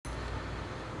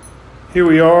Here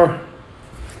we are.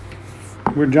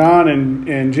 We're John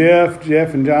and Jeff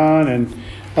and John, and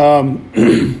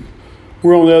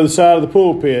we're on the other side of the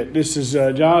pulpit. This is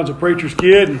John's a preacher's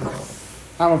kid, and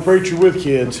I'm a preacher with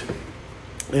kids.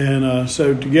 And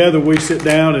so together we sit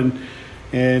down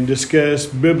and discuss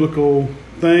biblical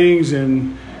things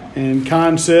and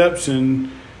concepts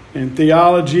and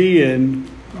theology and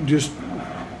just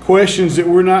questions that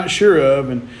we're not sure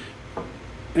of.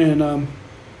 And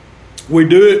we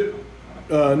do it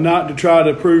not to try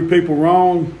to prove people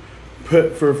wrong,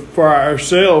 but for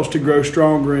ourselves to grow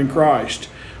stronger in Christ.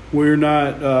 We're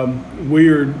not.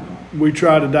 We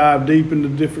try to dive deep into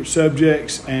different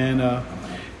subjects, and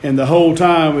the whole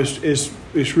time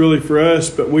it's really for us.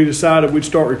 But we decided we'd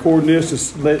start recording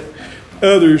this to let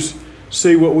others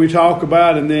see what we talk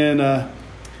about, and then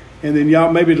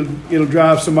y'all, maybe it'll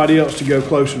drive somebody else to go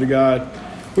closer to God.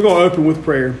 We're going to open with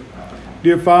prayer.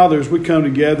 Dear Father, as we come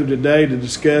together today to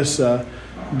discuss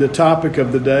the topic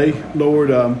of the day, Lord,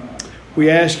 we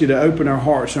ask you to open our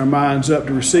hearts and our minds up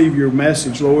to receive your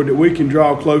message, Lord, that we can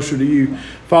draw closer to you.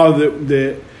 Father,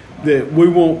 that we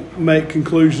won't make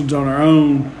conclusions on our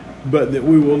own, but that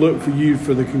we will look for you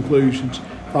for the conclusions.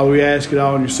 Father, we ask it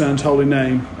all in your Son's holy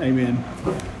name. Amen.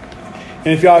 And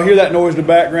if y'all hear that noise in the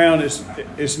background,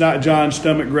 it's not John's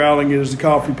stomach growling. It is the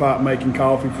coffee pot making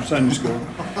coffee for Sunday school.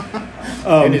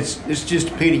 And it's just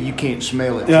a pity you can't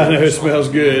smell it. Yeah, I know it smells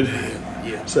good.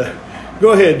 Yeah. So,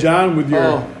 go ahead, John, with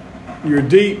your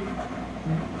deep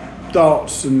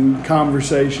thoughts and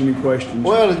conversation and questions.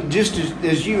 Well, just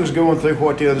as you was going through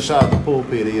what the other side of the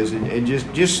pulpit is, and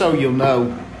just so you'll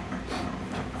know,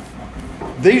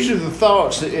 these are the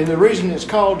thoughts, and the reason it's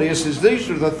called this is these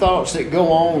are the thoughts that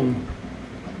go on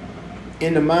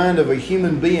in the mind of a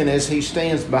human being as he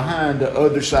stands behind the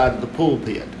other side of the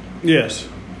pulpit. Yes.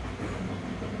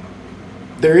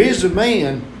 There is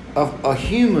a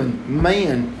human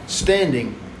man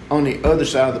standing on the other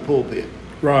side of the pulpit.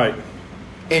 Right.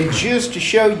 And just to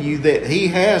show you that he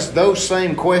has those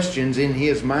same questions in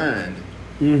his mind,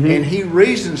 and he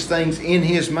reasons things in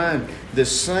his mind the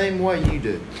same way you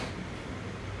do.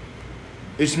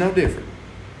 It's no different.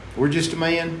 We're just a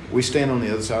man. We stand on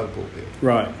the other side of the pulpit.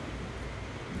 Right.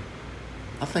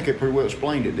 I think it pretty well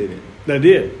explained it, didn't it? That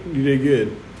did. You did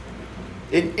good.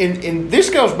 And this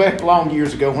goes back long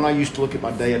years ago when I used to look at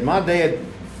my dad. My dad,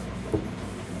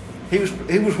 he was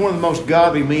one of the most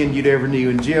godly men you'd ever knew.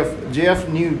 And Jeff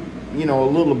knew, a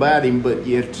little about him, but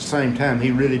yet at the same time,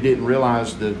 he really didn't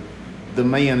realize the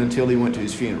man until he went to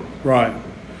his funeral. Right.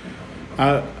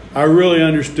 I really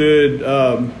understood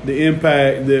the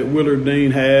impact that Willard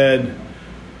Dean had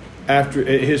at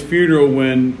his funeral,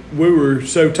 when we were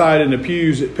so tight in the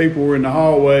pews that people were in the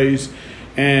hallways.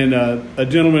 And a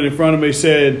gentleman in front of me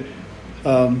said,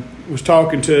 was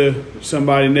talking to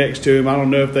somebody next to him. I don't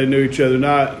know if they knew each other or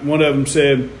not. One of them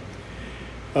said,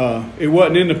 it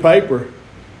wasn't in the paper.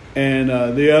 And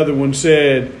the other one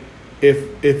said,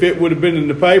 if it would have been in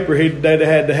the paper, they'd have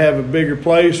had to have a bigger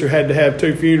place or had to have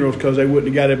two funerals because they wouldn't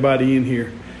have got everybody in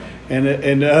here.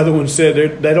 And the other one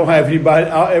said, they don't have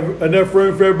enough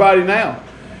room for everybody now.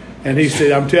 And he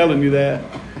said, I'm telling you that.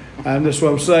 And that's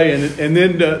what I'm saying. And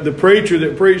then the preacher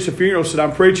that preached the funeral said,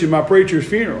 I'm preaching my preacher's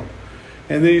funeral.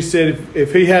 And then he said,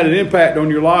 if he had an impact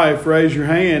on your life, raise your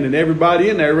hand. And everybody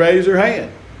in there raised their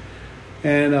hand.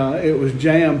 And it was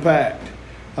jam-packed.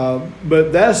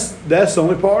 But that's the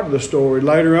only part of the story.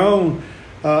 Later on,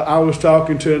 I was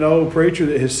talking to an old preacher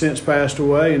that has since passed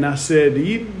away. And I said,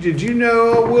 did you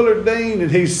know Willard Dean?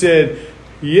 And he said,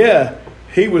 yeah,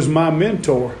 he was my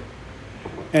mentor.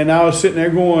 And I was sitting there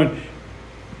going,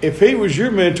 if he was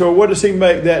your mentor, what does he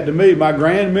make that to me? My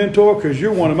grand mentor? Because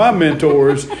you're one of my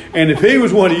mentors. And if he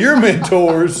was one of your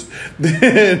mentors,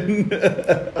 then...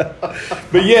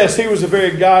 But yes, he was a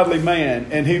very godly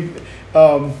man. And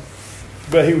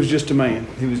but he was just a man.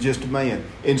 He was just a man.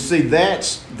 And see,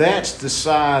 that's the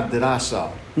side that I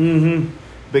saw. Mm-hmm.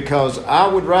 Because I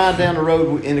would ride down the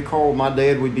road in the car with my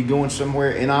dad. We'd be going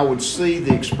somewhere, and I would see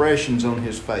the expressions on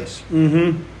his face.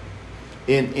 Mm-hmm.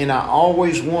 And I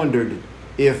always wondered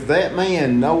if that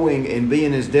man, knowing and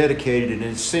being as dedicated and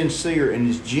as sincere and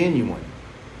as genuine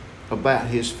about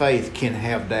his faith, can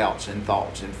have doubts and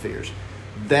thoughts and fears.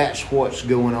 That's what's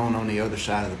going on the other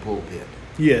side of the pulpit.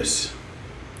 Yes.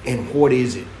 And what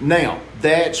is it? Now,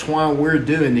 that's why we're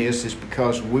doing this, is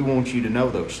because we want you to know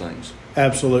those things.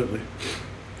 Absolutely.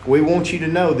 We want you to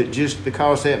know that just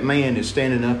because that man is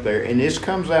standing up there, and this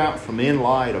comes out from in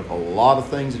light of a lot of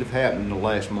things that have happened in the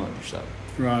last month or so.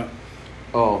 Right.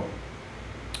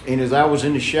 And as I was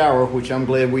in the shower, which I'm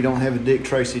glad we don't have a Dick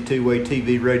Tracy two-way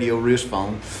TV radio wrist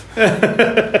phone.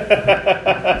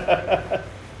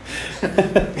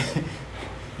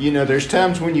 You know, there's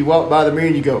times when you walk by the mirror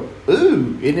and you go,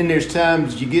 ooh. And then there's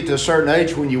times you get to a certain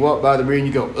age when you walk by the mirror and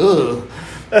you go, ugh.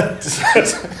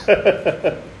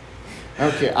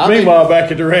 Okay. Meanwhile,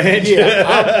 back at the ranch.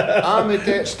 Yeah, I'm at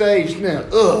that stage now.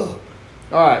 Ugh.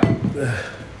 All right.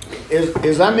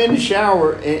 As I'm in the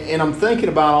shower and I'm thinking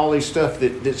about all this stuff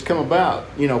that's come about,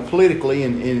 you know, politically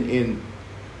and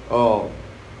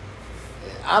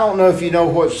I don't know if you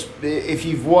know if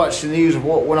you've watched the news of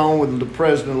what went on with the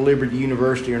president of Liberty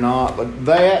University or not, but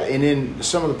that and then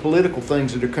some of the political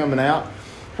things that are coming out,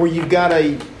 where you've got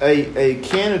a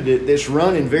candidate that's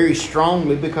running very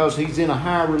strongly because he's in a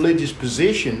high religious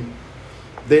position,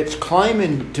 that's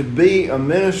claiming to be a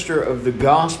minister of the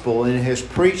gospel and has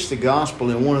preached the gospel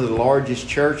in one of the largest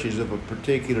churches of a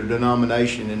particular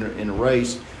denomination in a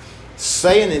race,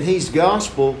 saying that he's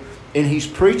gospel and he's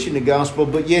preaching the gospel,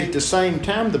 but yet at the same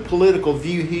time the political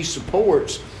view he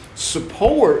supports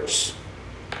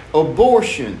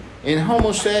abortion and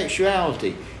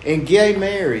homosexuality and gay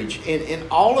marriage and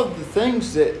all of the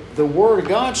things that the Word of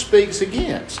God speaks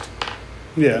against.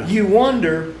 Yeah. You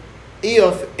wonder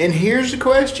if, and here's the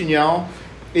question, y'all,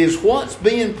 is what's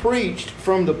being preached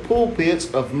from the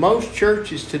pulpits of most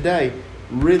churches today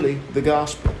really the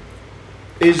gospel?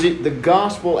 Is it the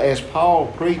gospel as Paul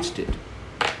preached it?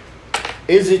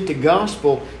 Is it the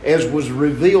gospel as was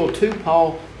revealed to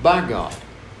Paul by God?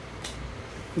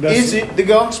 Is it the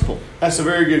gospel? That's a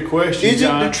very good question, Is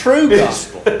John. it the true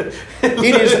gospel? It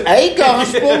is a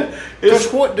gospel,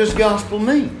 because what does gospel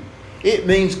mean? It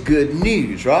means good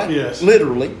news, right? Yes.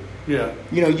 Literally. Yeah.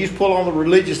 You know, you just pull all the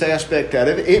religious aspect out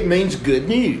of it. It means good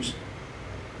news.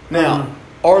 Now,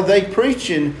 are they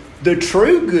preaching the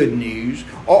true good news,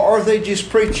 or are they just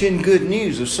preaching good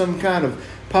news of some kind of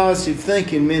positive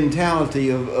thinking mentality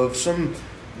of some...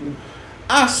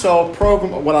 I saw a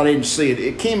program, well, I didn't see it.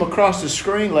 It came across the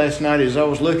screen last night as I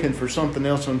was looking for something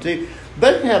else on TV.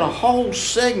 They had a whole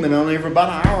segment on there for about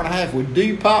an hour and a half with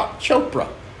Deepak Chopra.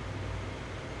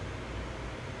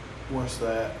 What's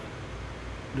that?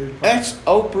 That's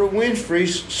Oprah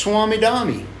Winfrey's Swami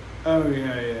Dami. Oh,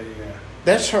 yeah.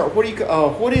 That's her. What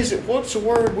is it? What's the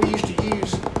word we used to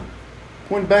use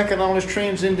when back in all this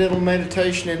transcendental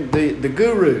meditation and the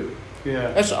guru?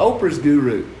 Yeah. That's Oprah's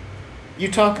guru. You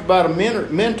talked about a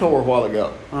mentor a while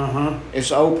ago. Uh-huh.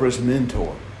 It's Oprah's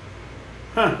mentor.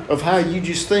 Huh. Of how you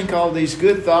just think all these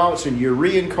good thoughts and you're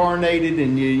reincarnated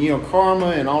and you know karma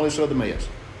and all this other mess.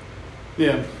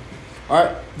 Yeah. All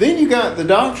right. Then you got the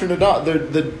doctrine of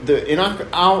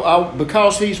I'll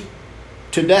because he's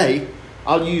today,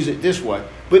 I'll use it this way.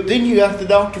 But then you got the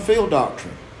Dr. Phil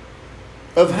doctrine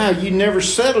of how you never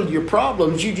settled your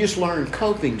problems, you just learn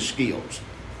coping skills.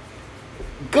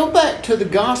 Go back to the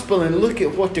gospel and look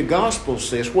at what the gospel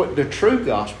says, what the true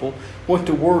gospel, what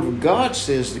the Word of God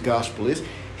says the gospel is.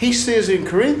 He says in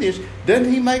Corinthians,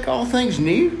 doesn't he make all things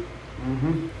new?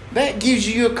 Mm-hmm. That gives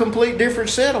you a complete different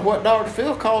set of what Dr.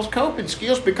 Phil calls coping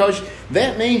skills, because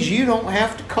that means you don't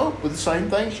have to cope with the same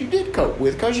things you did cope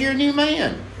with because you're a new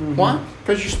man. Mm-hmm. Why?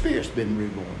 Because your spirit's been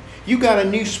reborn. You got a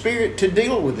new spirit to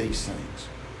deal with these things.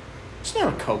 It's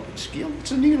not a coping skill. It's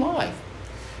a new life.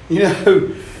 You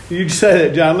know, you say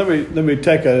that, John. Let me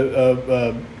take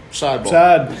a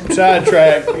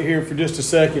sidetrack here for just a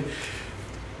second.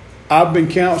 I've been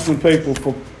counseling people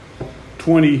for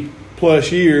 20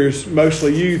 plus years,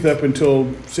 mostly youth, up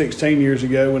until 16 years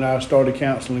ago when I started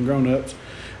counseling grown-ups.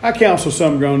 I counseled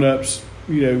some grown-ups,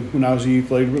 you know, when I was a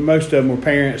youth leader, but most of them were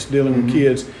parents dealing with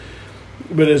kids.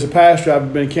 But as a pastor,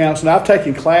 I've been counseling. I've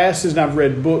taken classes and I've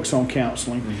read books on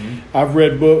counseling. Mm-hmm. I've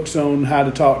read books on how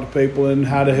to talk to people and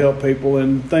how to help people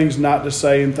and things not to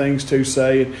say and things to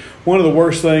say. And one of the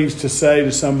worst things to say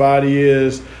to somebody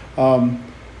is,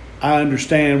 I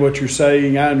understand what you're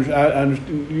saying.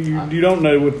 You don't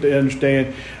know what to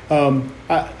understand. I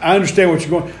understand what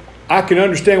you're going. I can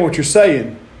understand what you're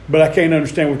saying, but I can't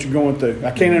understand what you're going through.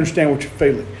 I can't understand what you're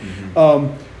feeling.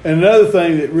 Mm-hmm. And another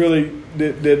thing that really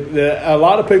that a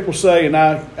lot of people say, and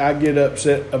I get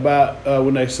upset about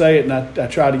when they say it, and I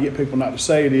try to get people not to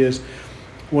say it, is,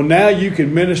 well, now you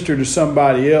can minister to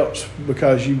somebody else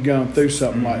because you've gone through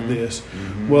something like this.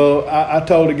 Mm-hmm. Well, I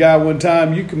told a guy one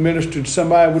time, you can minister to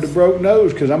somebody with a broke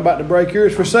nose because I'm about to break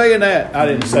yours for saying that. I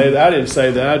didn't say that.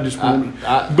 I just wanted,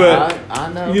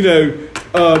 I know. You know,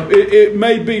 it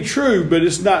may be true, but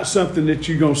it's not something that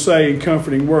you're going to say in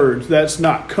comforting words. That's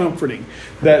not comforting.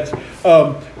 That's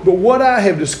but what I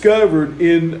have discovered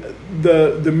in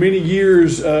the many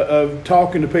years of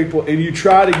talking to people, and you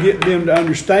try to get them to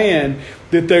understand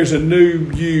that there's a new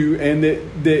you and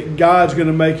that God's going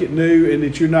to make it new and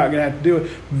that you're not going to have to do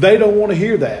it. They don't want to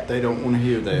hear that. They don't want to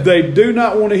hear that. They do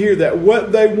not want to hear that.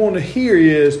 What they want to hear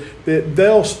is that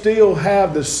they'll still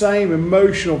have the same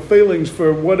emotional feelings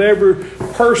for whatever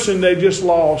person they just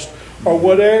lost or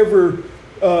whatever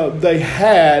they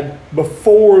had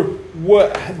before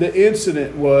what the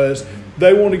incident was.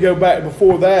 They want to go back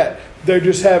before that. They're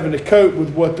just having to cope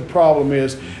with what the problem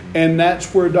is. And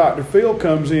that's where Dr. Phil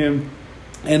comes in.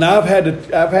 And I've had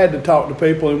to talk to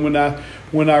people, and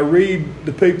when I read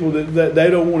the people that they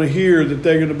don't want to hear that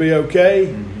they're going to be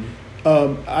okay,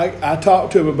 I talk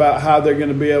to them about how they're going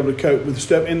to be able to cope with the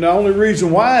stuff. And the only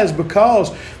reason why is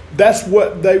because that's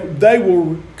what they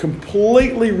will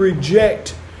completely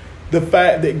reject the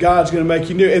fact that God's going to make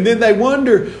you new. And then they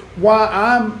wonder why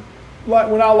I'm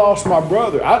like when I lost my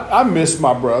brother. I miss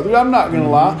my brother. I'm not going to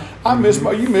lie. I miss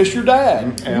you miss your dad.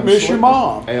 Absolutely. You miss your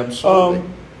mom. Absolutely.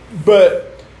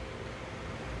 But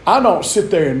I don't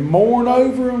sit there and mourn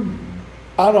over them.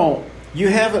 I don't. You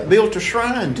haven't built a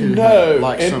shrine to No, him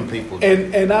like some people do.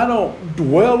 And I don't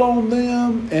dwell on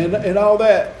them and all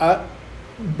that.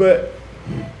 But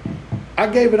I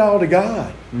gave it all to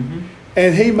God. Mm-hmm.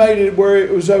 And He made it where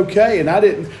it was okay. And I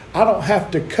don't have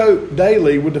to cope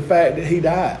daily with the fact that he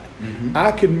died. Mm-hmm.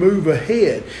 I can move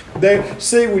ahead.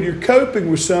 See, when you're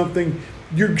coping with something,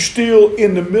 you're still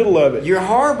in the middle of it. You're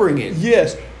harboring it.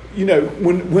 Yes. You know,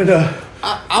 when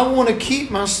I want to keep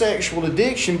my sexual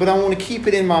addiction, but I want to keep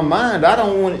it in my mind. I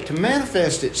don't want it to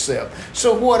manifest itself.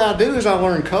 So what I do is I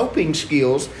learn coping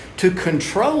skills to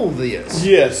control this.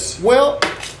 Yes. Well,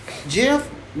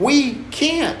 Jeff, we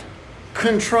can't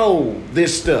control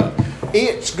this stuff.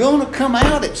 It's going to come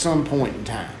out at some point in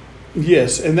time.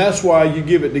 Yes, and that's why you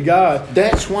give it to God.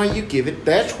 That's why you give it.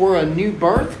 That's where a new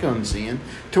birth comes in,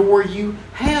 to where you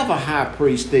have a high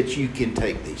priest that you can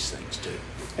take these things to.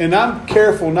 And I'm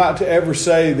careful not to ever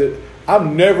say that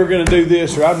I'm never going to do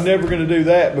this or I'm never going to do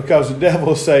that, because the devil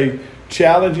will say,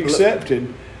 challenge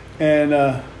accepted. And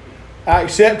I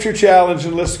accept your challenge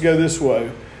and let's go this way.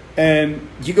 And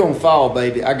you're going to fall,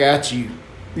 baby. I got you.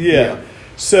 Yeah.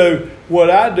 So what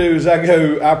I do is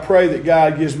I pray that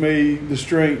God gives me the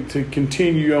strength to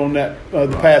continue on that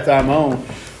the path I'm on,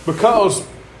 because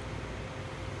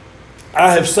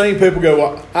I have seen people go,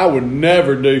 well, I would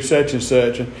never do such and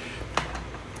such,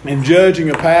 and judging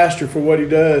a pastor for what he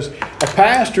does. A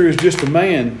pastor is just a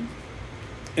man,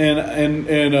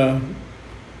 and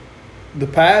the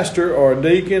pastor or a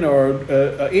deacon or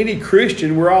any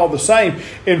Christian, we're all the same.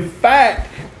 In fact,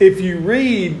 if you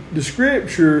read the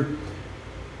scripture,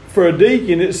 for a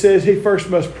deacon, it says he first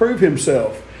must prove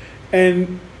himself,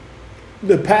 and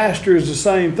the pastor is the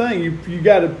same thing. You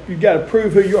got to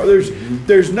prove who you are.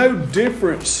 There's no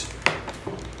difference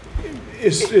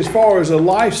as far as a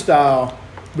lifestyle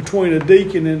between a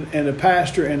deacon and a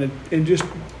pastor and just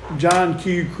John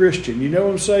Q. Christian. You know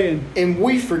what I'm saying? And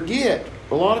we forget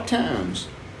a lot of times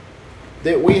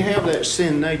that we have that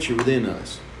sin nature within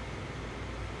us.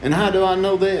 And how do I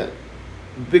know that?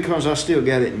 Because I still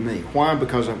got it in me. Why?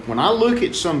 Because when I look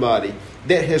at somebody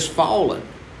that has fallen,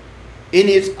 and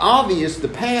it's obvious the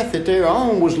path that they're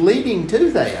on was leading to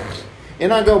that,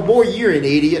 and I go, boy, you're an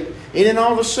idiot. And then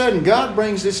all of a sudden, God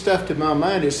brings this stuff to my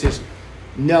mind. It says,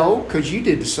 no, because you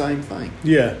did the same thing.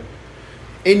 Yeah.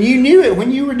 And you knew it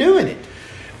when you were doing it.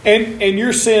 And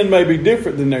your sin may be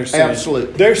different than their sin.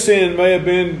 Absolutely. Their sin may have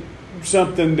been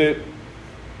something that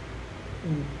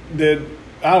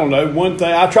I don't know. One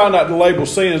thing, I try not to label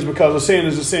sins, because a sin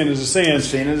is a sin is a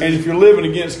sin. And if you're living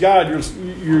against God, you're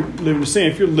living in sin.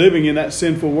 If you're living in that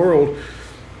sinful world,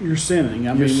 you're sinning.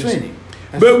 You're sinning.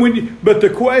 But the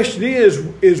question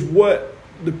is what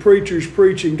the preacher's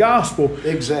preaching gospel.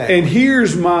 Exactly. And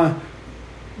here's my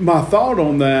thought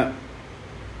on that.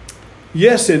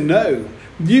 Yes and no.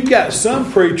 You've got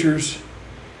some preachers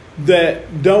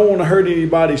that don't want to hurt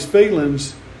anybody's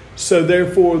feelings, so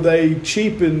therefore they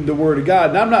cheapen the Word of God.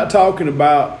 And I'm not talking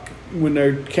about when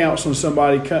they're counseling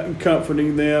somebody,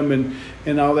 comforting them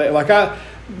and all that. Like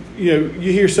you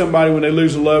hear somebody when they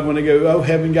lose a loved one, they go, "Oh,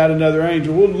 heaven got another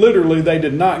angel." Well, literally, they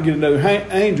did not get another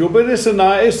angel, but it's just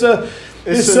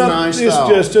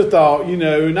a thought,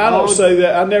 And I don't say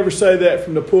that. I never say that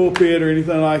from the pulpit or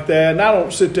anything like that. And I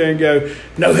don't sit there and go,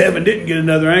 "No, heaven didn't get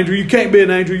another angel. You can't be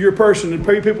an angel. You're a person, and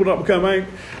people don't become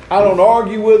angels." I don't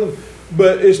argue with them.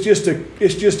 But it's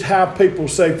just how people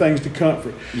say things to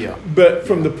comfort. Yeah. But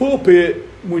from the pulpit,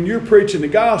 when you're preaching the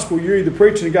gospel, you're either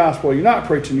preaching the gospel or you're not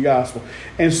preaching the gospel.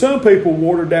 And some people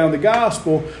water down the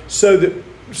gospel so that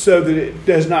so that it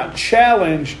does not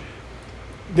challenge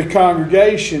the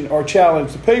congregation or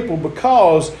challenge the people,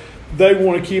 because they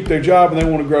want to keep their job and they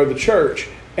want to grow the church.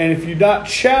 And if you're not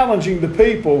challenging the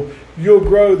people, you'll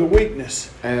grow the weakness.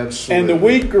 Absolutely. And the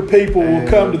weaker people will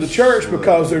come to the church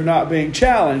because they're not being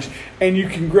challenged. And you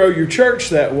can grow your church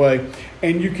that way.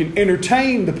 And you can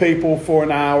entertain the people for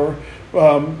an hour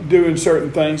doing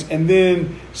certain things, and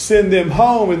then send them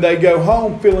home, and they go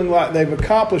home feeling like they've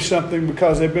accomplished something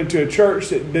because they've been to a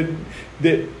church and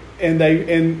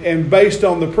based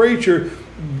on the preacher,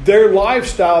 their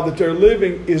lifestyle that they're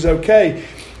living is okay.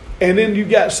 And then you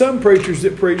got some preachers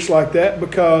that preach like that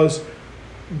because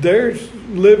they're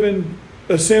living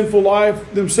a sinful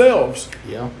life themselves.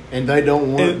 Yeah, and they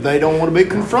don't want to be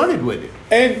confronted with it.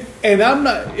 And I'm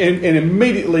not. And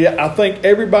immediately, I think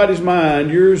everybody's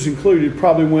mind, yours included,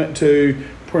 probably went to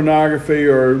pornography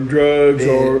or drugs,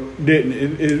 or didn't.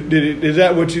 Is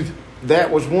that what you?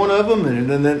 That was one of them, and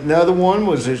then another one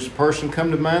was this person come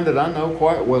to mind that I know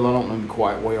quite well. I don't know him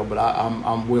quite well, but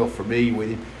I'm well familiar with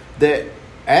him. That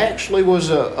actually was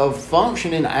a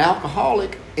functioning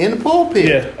alcoholic in the pulpit.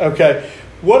 Yeah. Okay.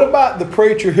 What about the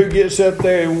preacher who gets up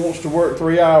there and wants to work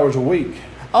 3 hours a week?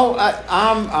 Oh,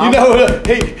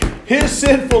 his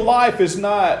sinful life is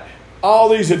not all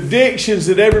these addictions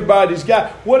that everybody's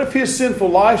got. What if his sinful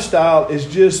lifestyle is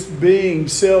just being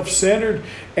self-centered,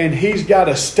 and he's got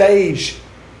a stage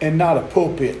and not a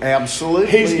pulpit? Absolutely.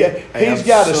 He's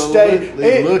got a stage.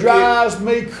 It drives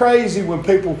me crazy when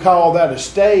people call that a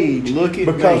stage.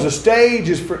 Because a stage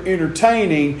is for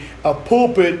entertaining, a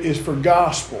pulpit is for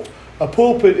gospel. A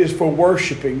pulpit is for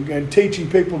worshiping and teaching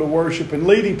people to worship and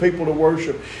leading people to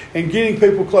worship and getting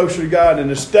people closer to God. And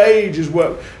the stage is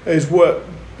what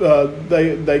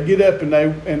they get up and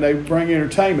they bring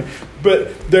entertainment.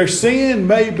 But their sin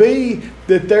may be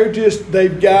that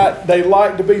they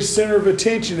like to be center of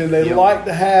attention, and they like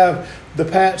to have the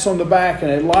pats on the back,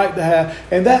 and they like to have,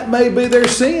 and that may be their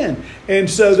sin. And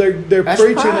so they're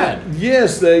preaching that.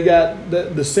 Yes, they got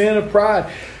the sin of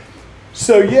pride.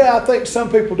 So, yeah, I think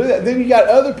some people do that. Then you got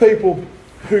other people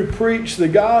who preach the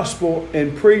gospel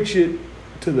and preach it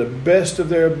to the best of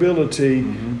their ability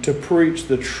to preach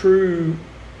the true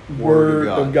Word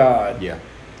of God. Yeah,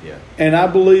 yeah. And I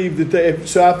believe that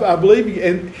I believe,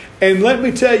 and let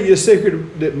me tell you a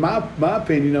secret that my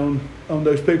opinion on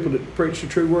those people that preach the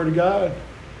true Word of God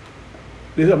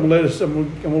is, I'm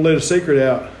gonna let a secret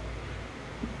out.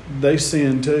 They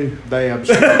sin too. They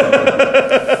absolutely.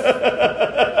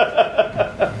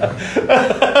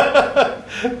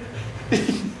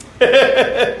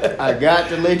 I got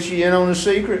to let you in on a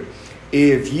secret.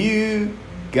 If you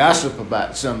gossip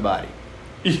about somebody,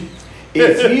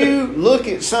 if you look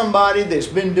at somebody that's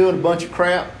been doing a bunch of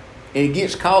crap and he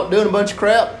gets caught doing a bunch of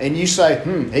crap, and you say,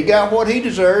 he got what he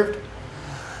deserved,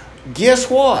 guess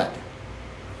what?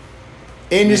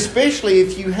 And especially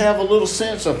if you have a little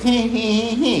sense of, boy,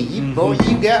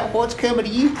 you got what's coming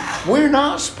to you. We're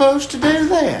not supposed to do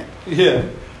that. Yeah.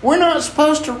 We're not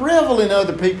supposed to revel in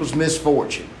other people's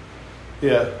misfortune.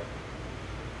 Yeah.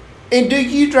 And do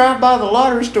you drive by the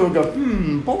lottery store and go,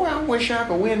 boy, I wish I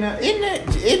could win that?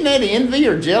 Isn't that envy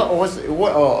or jealousy?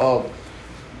 Oh,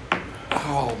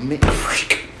 man.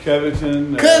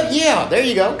 Coveting. Yeah, there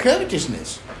you go.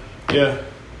 Covetousness. Yeah.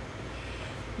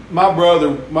 My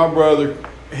brother,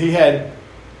 he had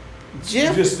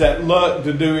just that luck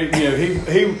to do it. You know,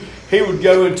 he would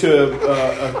go into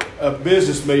a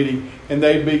business meeting, and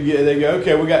they go,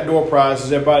 okay, we got door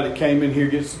prizes. Everybody that came in here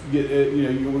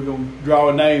we're gonna draw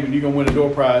a name, and you're gonna win a door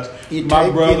prize. My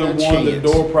brother won the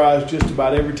door prize just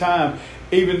about every time.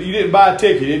 Even you didn't buy a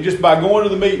ticket; just by going to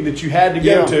the meeting that you had to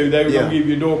go to, they were gonna give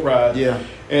you a door prize. Yeah.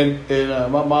 And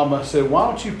my mama said, why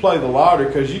don't you play the lottery,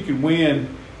 because you can win.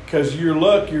 Because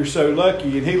you're so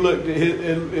lucky. And he looked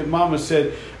at Mama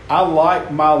said, I like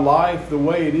my life the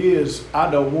way it is. I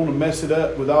don't want to mess it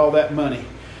up with all that money.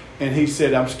 And he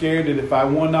said, I'm scared that if I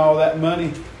won all that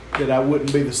money, that I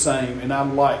wouldn't be the same. And I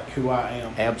like who I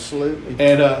am. Absolutely.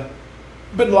 And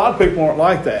but a lot of people aren't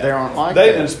like that. They aren't like that.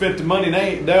 They done spent the money.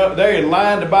 They're in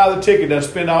line to buy the ticket. They'll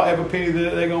spend every penny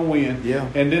that they're going to win. Yeah.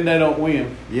 And then they don't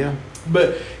win. Yeah.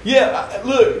 But, yeah,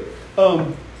 look,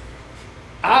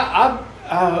 I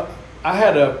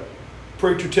had a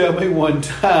preacher tell me one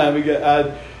time,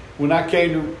 when I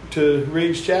came to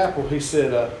Reed's Chapel, he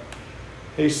said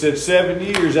 7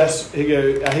 years.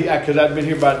 Because I've been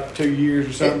here about 2 years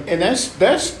or something. And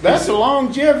that's a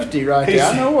longevity right there.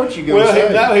 I know what you're going to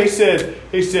say. Well,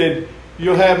 he said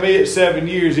you'll have me at 7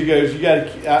 years. He goes,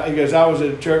 I was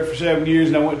at a church for 7 years,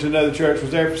 and I went to another church,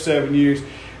 was there for 7 years,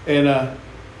 and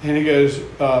he goes,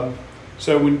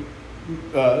 so when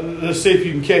let's see if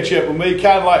you can catch up with me.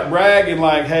 Kind of like bragging,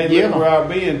 like, hey, look where I've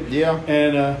been. Yeah.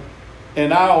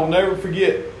 And I'll never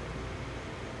forget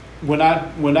when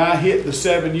I hit the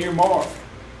 7-year mark.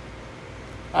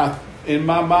 In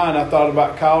my mind, I thought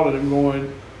about calling him,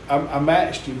 going, I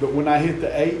matched you. But when I hit the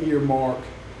 8-year mark,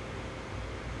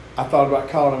 I thought about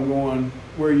calling him, going,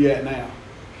 where are you at now?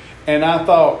 And I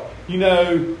thought,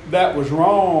 that was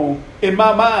wrong. In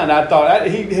my mind, I thought,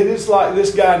 it's like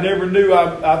this guy never knew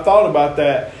I thought about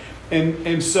that.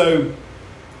 And so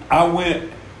I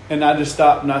went and I just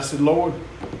stopped and I said, Lord,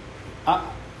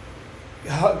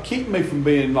 keep me from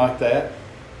being like that.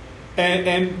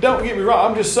 And don't get me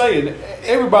wrong, I'm just saying,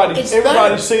 everybody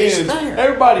sins.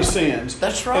 Everybody sins.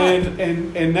 That's right.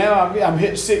 And now I'm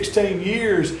hit 16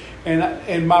 years,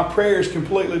 and my prayer is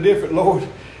completely different. Lord,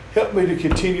 help me to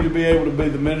continue to be able to be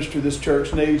the minister this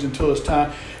church needs until it's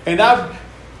time. And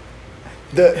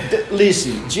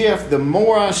listen, Jeff, the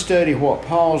more I study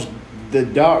the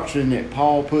doctrine that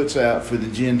Paul puts out for the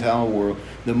Gentile world,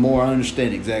 the more I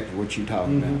understand exactly what you're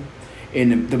talking about.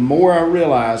 And the more I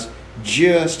realize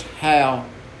just how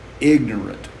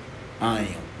ignorant I am.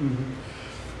 Mm-hmm.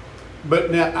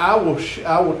 But now I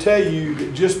will tell you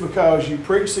that just because you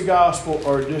preach the gospel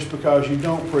or just because you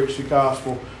don't preach the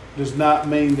gospel does not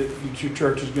mean that your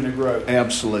church is going to grow.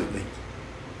 Absolutely.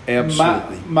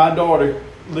 My daughter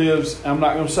lives, I'm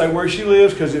not going to say where she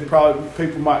lives because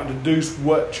people might deduce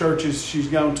what churches she's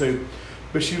gone to,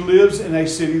 but she lives in a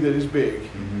city that is big.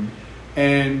 Mm-hmm.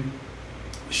 And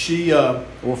she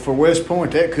well, for West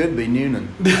Point, that could be Newnan.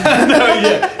 No,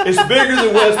 yeah, it's bigger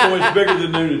than West Point. It's bigger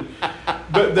than Newnan.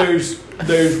 But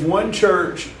there's one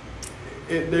church.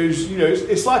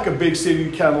 It's like a big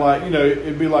city, kind of like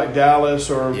it'd be like Dallas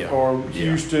or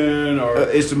Houston or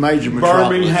it's a major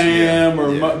Birmingham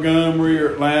or Montgomery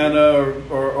or Atlanta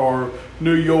or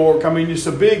New York. I mean, it's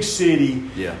a big city.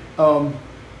 Yeah.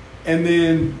 And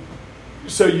then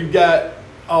so you've got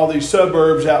all these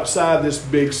suburbs outside this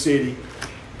big city.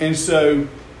 And so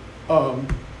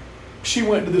she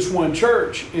went to this one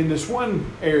church in this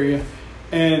one area.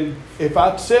 And if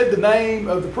I said the name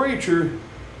of the preacher,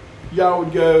 y'all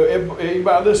would go,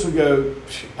 everybody listening would go,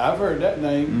 I've heard that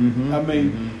name. Mm-hmm, I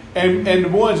mean, and the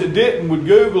ones that didn't would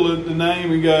Google the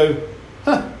name and go,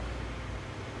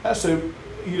 that's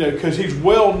because he's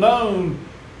well known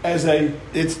as a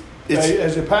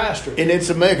pastor. And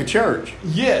it's a mega church.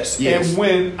 Yes. And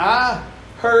when I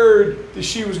heard that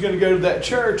she was going to go to that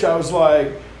church, I was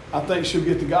like, I think she'll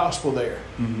get the gospel there.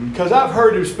 Because I've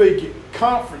heard him speak at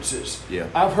conferences. Yeah.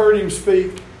 I've heard him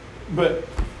speak. But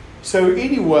so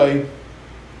anyway,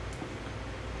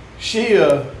 she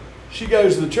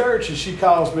goes to the church and she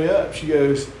calls me up. She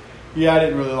goes, I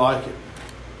didn't really like it.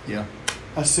 Yeah.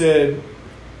 I said,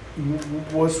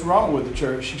 what's wrong with the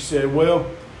church? She said, well,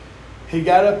 he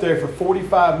got up there for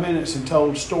 45 minutes and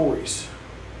told stories.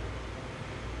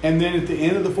 And then at the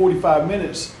end of the 45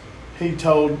 minutes, he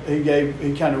kind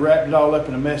of wrapped it all up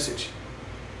in a message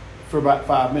for about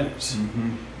 5 minutes.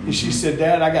 And she said,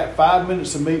 Dad, I got 5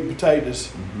 minutes of meat and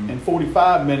potatoes and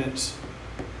 45 minutes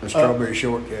a strawberry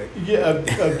shortcake. Yeah,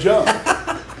 of junk.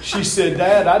 She said,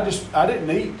 Dad, I didn't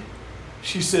eat.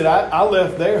 She said, I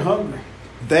left there hungry.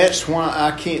 That's why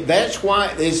I can't. That's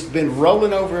why it's been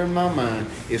rolling over in my mind.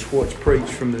 Is what's preached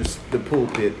from the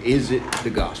pulpit? Is it the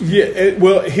gospel? Yeah.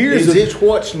 It's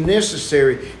what's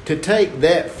necessary to take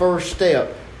that first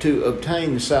step to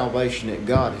obtain the salvation that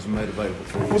God has made available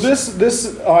for us. Well,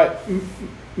 this all right.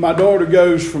 My daughter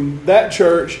goes from that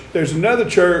church. There's another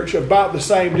church about the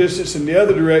same distance in the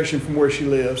other direction from where she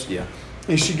lives. Yeah.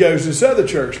 And she goes to this other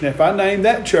church. Now, if I name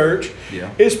that church,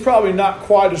 it's probably not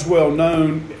quite as well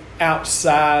known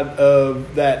outside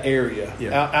of that area,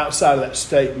 outside of that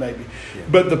state maybe. Yeah.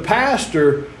 But the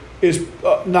pastor is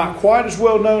not quite as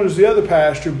well known as the other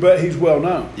pastor, but he's well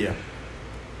known. Yeah.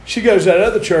 She goes to that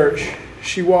other church.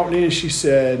 She walked in and she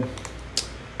said,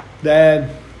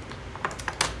 Dad,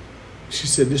 she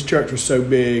said, this church was so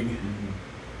big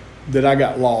that I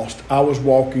got lost. I was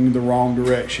walking the wrong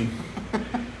direction.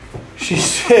 She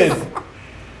said,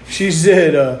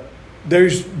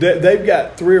 they've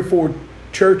got 3 or 4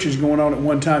 churches going on at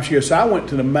one time. She goes, so I went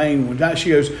to the main one. She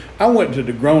goes, I went to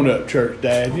the grown-up church,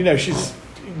 Dad. She's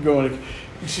going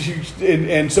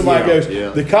and somebody goes,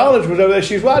 the college was over there.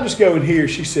 She goes, well, I just go in here.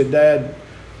 She said, Dad,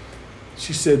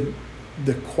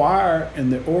 the choir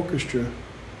and the orchestra,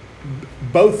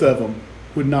 both of them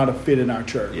would not have fit in our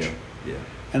church. Yeah. Yeah.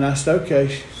 And I said,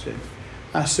 okay.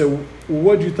 I said, well,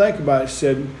 what did you think about it? She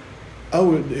said,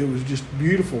 oh, it was just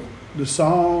beautiful. The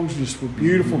songs just were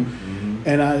beautiful.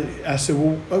 And I said,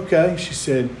 well, okay. She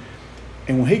said,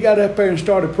 and when he got up there and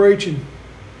started preaching,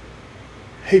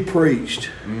 he preached.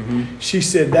 Mm-hmm. She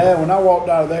said, Dad, when I walked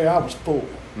out of there, I was full.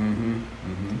 Mm-hmm.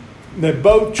 Mm-hmm. Now,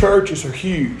 both churches are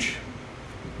huge.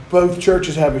 Both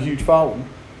churches have a huge following.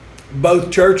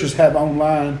 Both churches have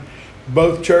online.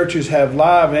 Both churches have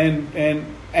live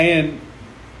and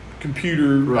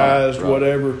computerized,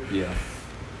 whatever. Yeah.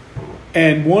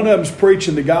 And one of them's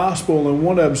preaching the gospel, and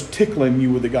one of them's tickling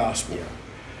you with the gospel. Yeah.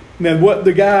 Now, what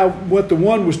the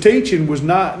one was teaching was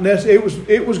not necessarily,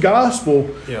 it was gospel.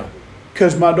 Yeah.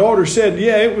 Because my daughter said,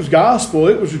 yeah, it was gospel,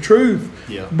 it was the truth.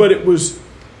 Yeah. But it was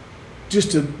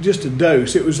just a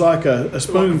dose. It was like a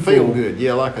spoonful. Feel good,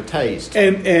 yeah, like a taste.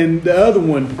 And the other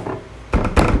one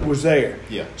was there.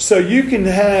 Yeah. So you can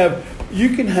have,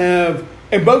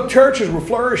 and both churches were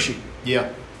flourishing.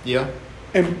 Yeah. Yeah.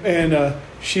 And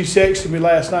she texted me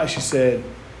last night. She said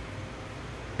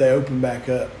they opened back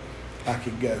up. I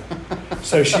could go.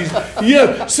 So she's,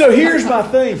 so here's my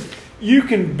thing. You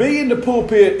can be in the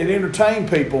pulpit and entertain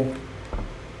people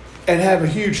and have a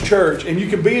huge church, and you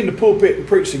can be in the pulpit and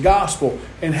preach the gospel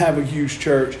and have a huge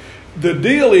church. The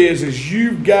deal is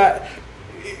you've got,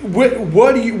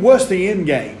 what's the end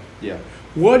game? Yeah.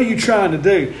 What are you trying to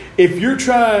do? If you're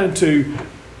trying to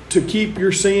keep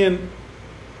your sin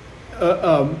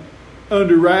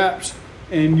under wraps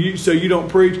and so you don't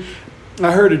preach.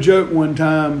 I heard a joke one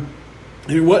time.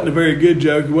 It wasn't a very good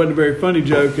joke. It wasn't a very funny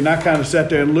joke. And I kind of sat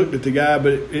there and looked at the guy,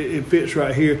 but it fits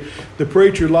right here. The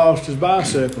preacher lost his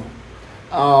bicycle.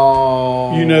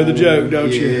 Oh, you know the joke,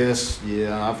 don't you? Yes,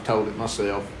 yeah, I've told it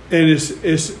myself. And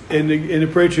the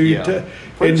preacher, yeah.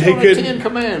 and he couldn't. 10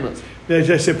 Commandments.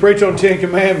 They said preach on 10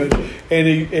 Commandments,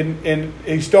 and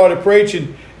he started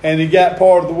preaching, and he got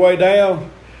part of the way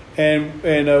down. And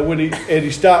when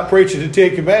he stopped preaching the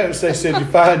 10 Commandments, they said, "You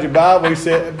find your Bible?" He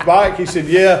said, "Mike." He said,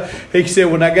 "Yeah." He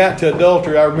said, "When I got to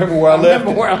adultery, I remember where I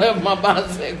left my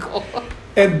bicycle."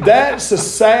 And that's a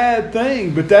sad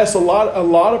thing, but that's a lot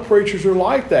of preachers are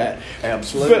like that.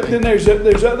 Absolutely. But then there's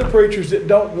other preachers that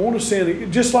don't want to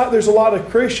sin. Just like there's a lot of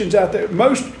Christians out there.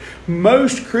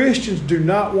 Most Christians do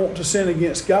not want to sin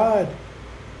against God,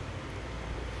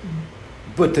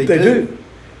 but they do.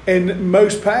 And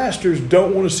most pastors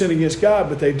don't want to sin against God,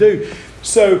 but they do.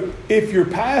 So if your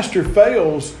pastor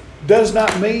fails, does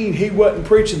not mean he wasn't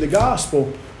preaching the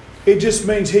gospel. It just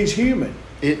means he's human.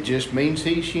 It just means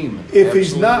he's human. If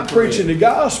he's not preaching the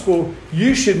gospel,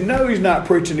 you should know he's not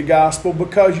preaching the gospel,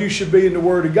 because you should be in the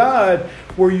Word of God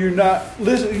where you're not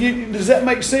listening. Does that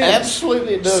make sense?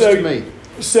 Absolutely, it does to me.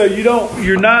 So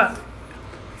you're not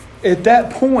at that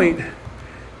point.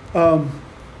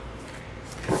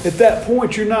 At that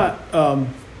point, you're not.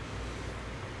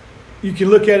 You can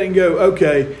look at it and go,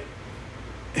 okay,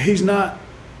 he's not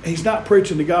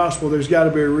preaching the gospel. There's got to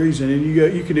be a reason. And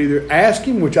you can either ask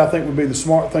him, which I think would be the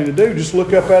smart thing to do. Just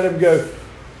look up at him and go,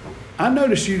 I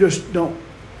notice you just don't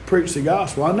preach the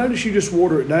gospel. I notice you just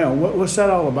water it down. What's that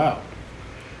all about?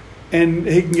 And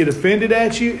he can get offended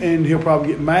at you, and he'll probably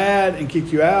get mad and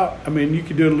kick you out. I mean, you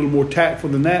could do it a little more tactful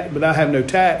than that, but I have no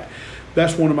tact.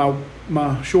 That's one of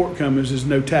my shortcomings, is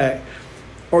no tact.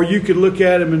 Or you could look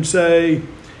at him and say,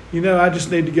 I just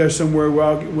need to go somewhere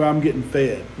where I'm getting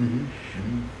fed. Mm-hmm.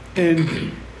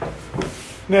 And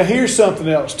now here's something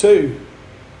else too.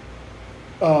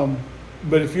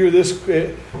 But if you're this,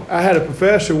 I had a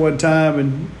professor one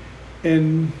time,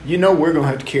 and we're going to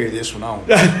have to carry this one on.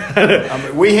 I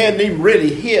mean, we hadn't even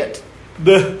really hit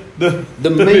the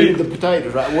meat of the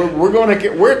potatoes, right? We're going to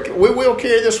we will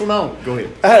carry this one on. Go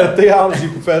ahead. I had a theology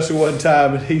professor one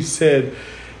time, and he said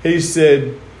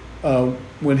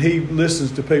when he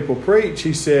listens to people preach,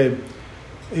 he said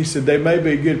they may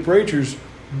be good preachers,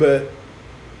 but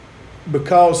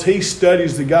because he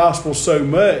studies the gospel so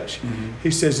much, mm-hmm.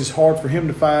 he says it's hard for him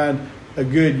to find a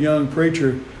good young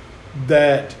preacher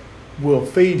that will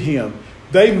feed him.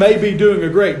 They may be doing a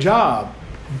great job,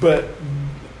 but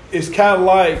it's kind of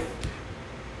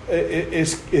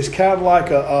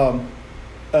like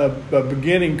a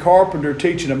beginning carpenter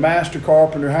teaching a master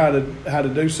carpenter how to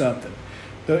do something.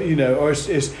 Or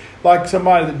it's like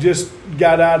somebody that just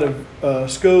got out of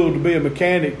school to be a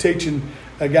mechanic teaching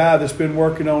a guy that's been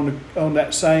working on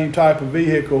that same type of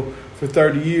vehicle for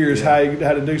 30 years how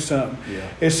to do something. Yeah.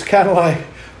 It's kind of like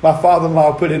my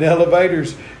father-in-law put in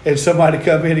elevators, and somebody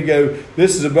come in and go,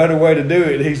 "This is a better way to do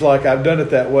it." And he's like, "I've done it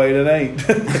that way, and it ain't."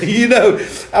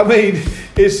 I mean,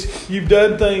 you've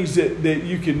done things that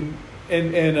you can,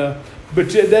 but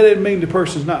that doesn't mean the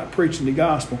person's not preaching the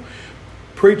gospel.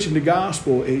 Preaching the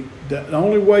gospel, the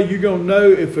only way you're going to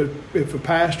know if a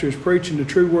pastor is preaching the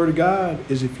true Word of God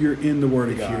is if you're in the Word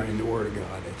of God. If you're in the Word of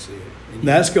God, that's it.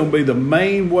 That's going to be the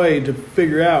main way to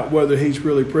figure out whether he's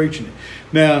really preaching it.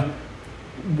 Now,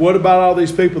 what about all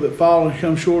these people that fall and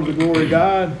come short of the glory of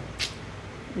God?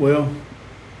 Well,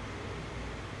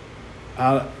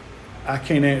 I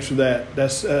can't answer that.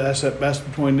 That's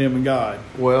between them and God.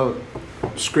 Well,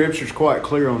 Scripture's quite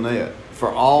clear on that.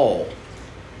 For all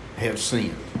have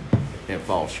sinned and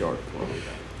fall short of the glory of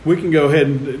God. We can go ahead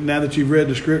and, now that you've read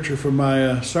the Scripture from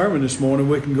my sermon this morning,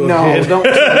 we can go ahead. No, don't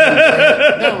tell me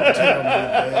that. Don't tell me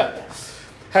that.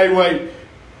 Hey, wait.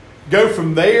 Go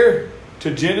from there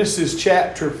to Genesis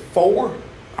chapter 4,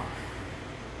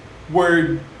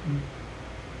 where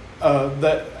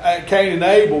that Cain and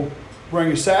Abel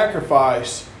bring a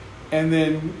sacrifice, and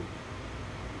then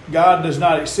God does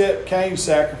not accept Cain's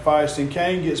sacrifice, and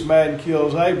Cain gets mad and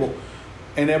kills Abel.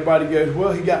 And everybody goes,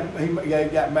 well, he got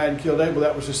mad and killed Abel.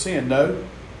 That was his sin. No.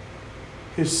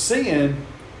 His sin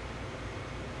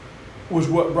was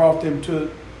what brought them to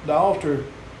the altar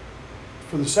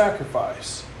for the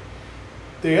sacrifice.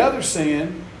 The other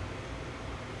sin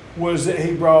was that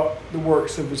he brought the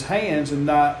works of his hands and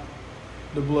not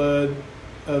the blood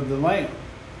of the lamb.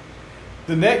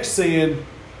 The next sin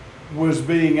was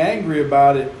being angry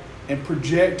about it and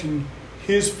projecting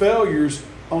his failures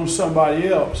on somebody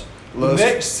else. The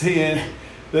next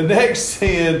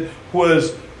sin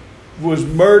was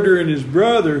murdering his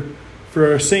brother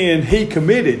for a sin he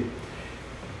committed.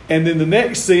 And then the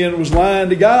next sin was lying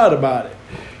to God about it.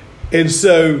 And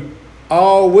so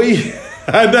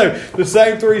I know, the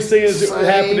same three sins that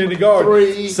happened in the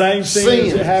garden. Same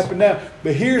sins that happen now.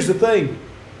 But here's the thing.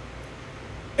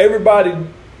 Everybody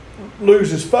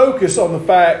loses focus on the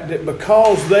fact that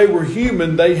because they were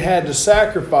human, they had to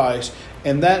sacrifice.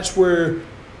 And that's where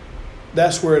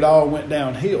it all went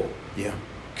downhill. Yeah.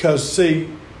 Because, see,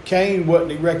 Cain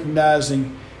wasn't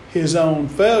recognizing his own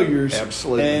failures.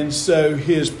 Absolutely. And so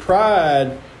his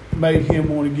pride made him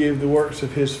want to give the works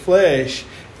of his flesh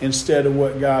instead of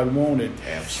what God wanted.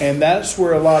 Absolutely. And that's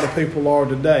where a lot of people are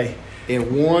today.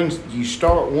 And you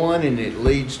start one and it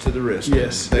leads to the rest.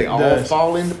 Yes, they all does.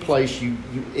 fall into place.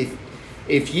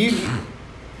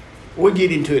 We'll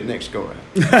get into it next go round.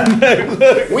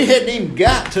 We hadn't even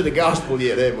got to the gospel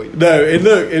yet, had we? No, and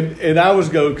look, and I was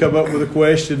going to come up with a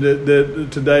question that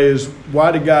today is,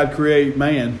 why did God create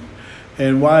man?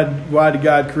 And why did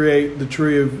God create the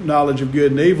tree of knowledge of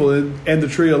good and evil and the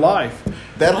tree of life?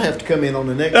 That'll have to come in on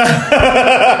the next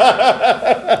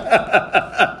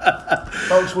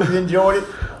Folks, we've enjoyed it.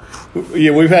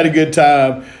 Yeah, we've had a good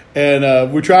time.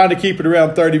 And we're trying to keep it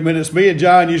around 30 minutes. Me and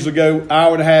John usually go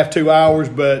hour and a half, 2 hours,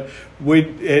 but we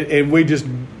just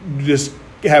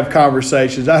have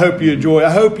conversations. I hope you enjoy.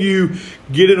 I hope you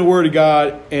get in the Word of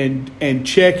God and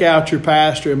check out your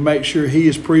pastor and make sure he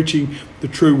is preaching the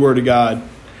true Word of God.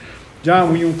 John,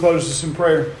 will you close us in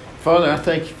prayer? Father, I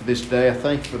thank you for this day. I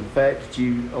thank you for the fact that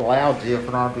you allowed Jeff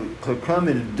and I to come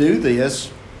in and do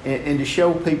this and to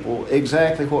show people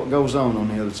exactly what goes on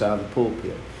the other side of the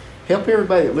pulpit. Help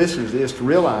everybody that listens to this to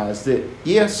realize that,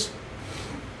 yes,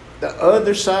 the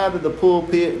other side of the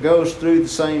pulpit goes through the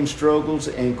same struggles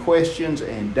and questions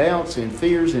and doubts and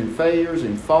fears and failures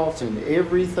and faults and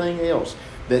everything else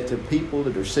that the people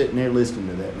that are sitting there listening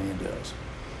to that man does.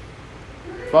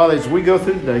 Father, as we go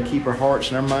through the day, keep our hearts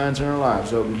and our minds and our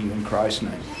lives open to you in Christ's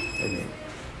name. Amen.